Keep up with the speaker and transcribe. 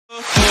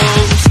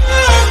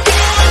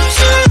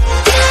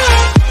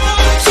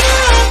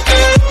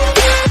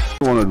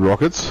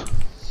rockets.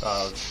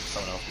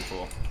 Someone else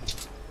before.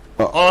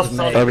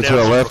 Over to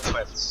the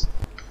left.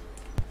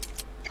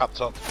 Up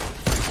top.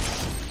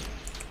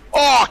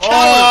 Oh,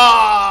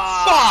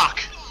 Callum! Fuck!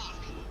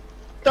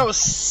 That was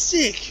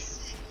sick!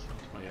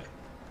 Oh, yeah.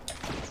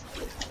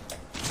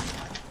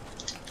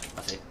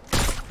 I see.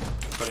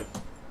 Got him.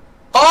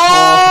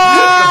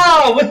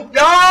 Oh!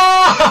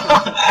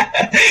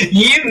 Oh!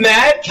 You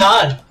mad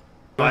cunt!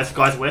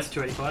 Guys west,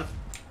 285.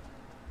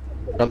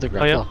 Run the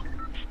Oh, yeah.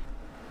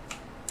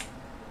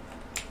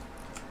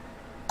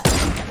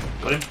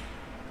 Got him.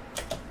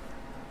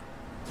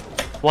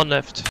 One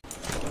left.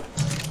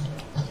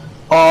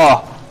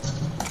 Oh!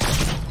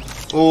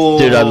 Oh,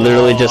 dude, I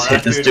literally just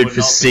hit this dude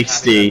for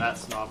 60.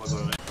 That's not what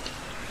I got.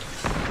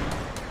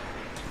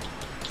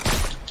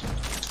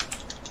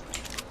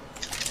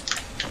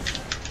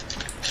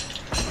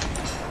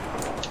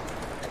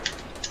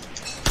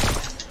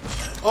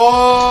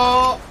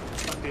 Oh!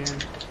 Fucking.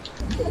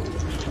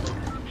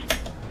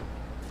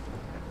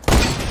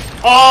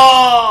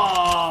 Oh!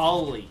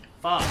 Holy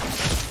fuck.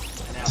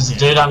 There's a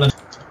dude under.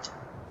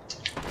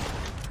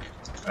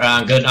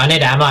 Good. I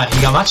need ammo.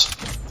 You got much?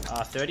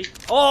 30.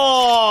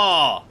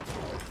 Oh!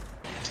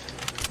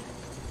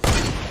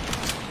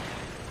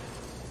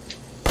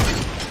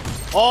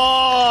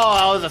 Oh,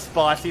 that was a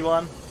spicy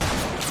one.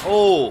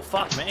 Oh,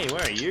 fuck me.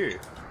 Where are you?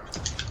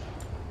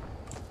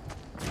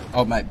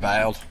 Old mate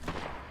bailed.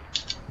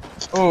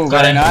 Oh,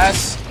 Got very him.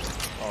 nice.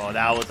 Oh,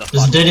 that was a.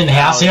 There's a dude in the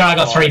house here. I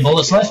got 3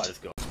 bullets Yeah, left. let's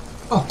go.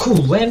 Oh, cool.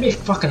 Land me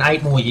fucking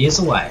 8 more years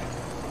away.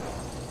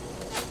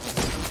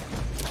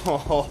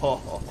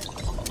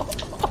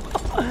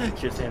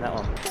 Should've seen that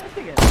one.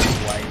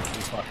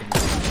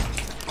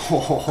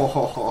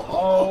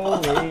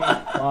 Holy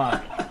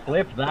fuck.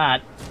 Flip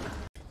that.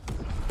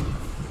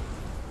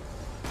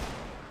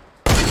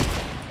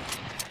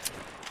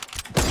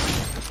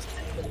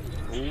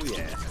 Oh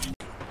yeah.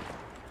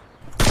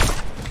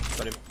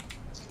 Got him.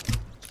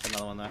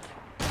 Another one there.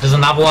 There's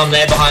another one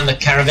there behind the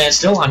caravan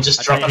still. I'm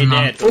just dropping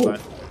them. Ooh.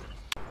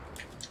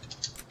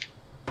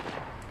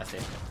 That's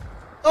it.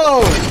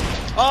 Oh!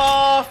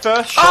 Oh!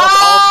 First shot of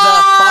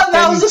the fucking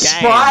that was a game.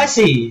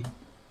 spicy.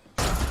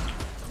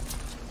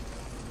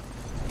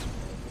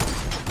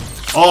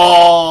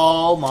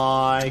 Oh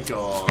my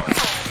god.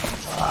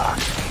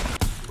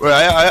 Where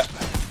are you?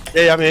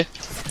 Yeah, I'm here.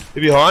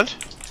 You behind?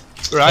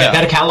 Where are you?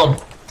 Go to Callum.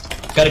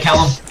 Go to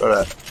Callum.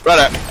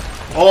 Right.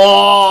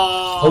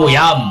 Oh! Oh,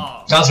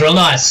 yum. That was real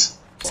nice.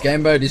 This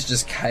game mode is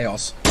just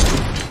chaos.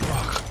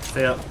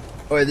 See ya.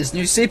 Oh, this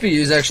new CPU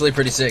is actually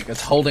pretty sick.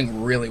 It's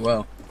holding really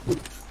well. I'm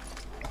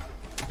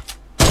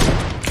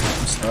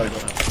stoked.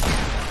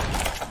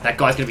 That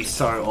guy's gonna be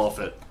so off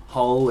it.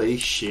 Holy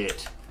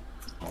shit.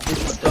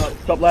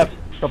 Stop left.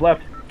 Stop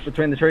left.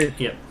 Between the trees.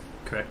 Yep,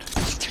 correct.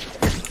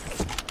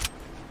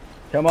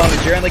 Come on,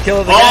 it's your only kill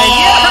of the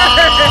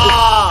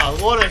Oh!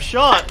 What a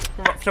shot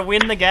to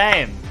win the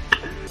game. game.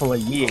 For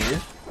years.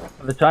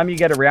 By the time you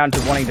get around to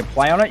wanting to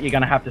play on it, you're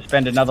going to have to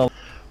spend another...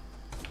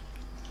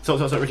 Stop,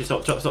 Richie,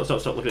 stop, look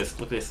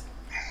at this.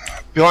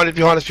 Behind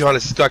us,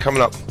 this guy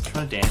coming up. I'm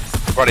trying to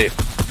dance. Right here.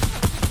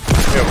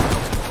 Yep.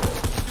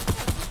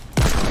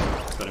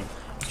 Got him.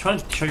 I was trying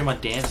to show you my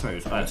dance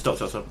moves. Alright, stop.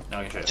 Now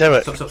I can show you. Damn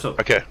it. Stop.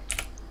 Okay.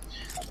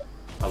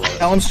 I love it.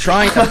 Callum's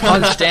trying to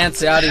punch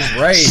dance out his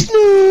rage.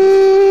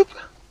 Snoop!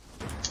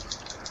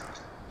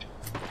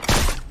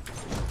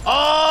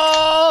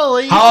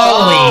 Holy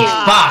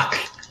fuck.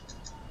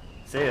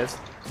 See us.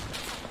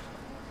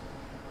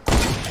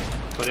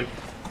 Got him.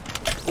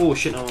 Oh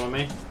shit, no one on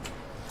me.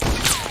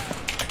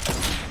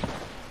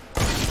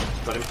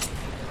 Got him.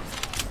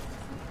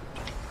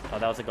 Oh,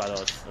 that was the guy that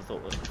I thought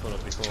it was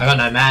before. I got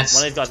no mats.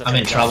 One of these guys I'm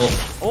in trouble.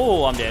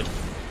 Oh, I'm dead.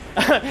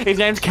 His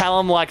name's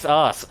Callum Likes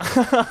Us. Look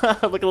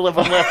at the left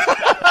on left.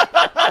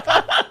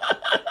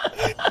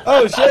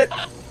 Oh shit!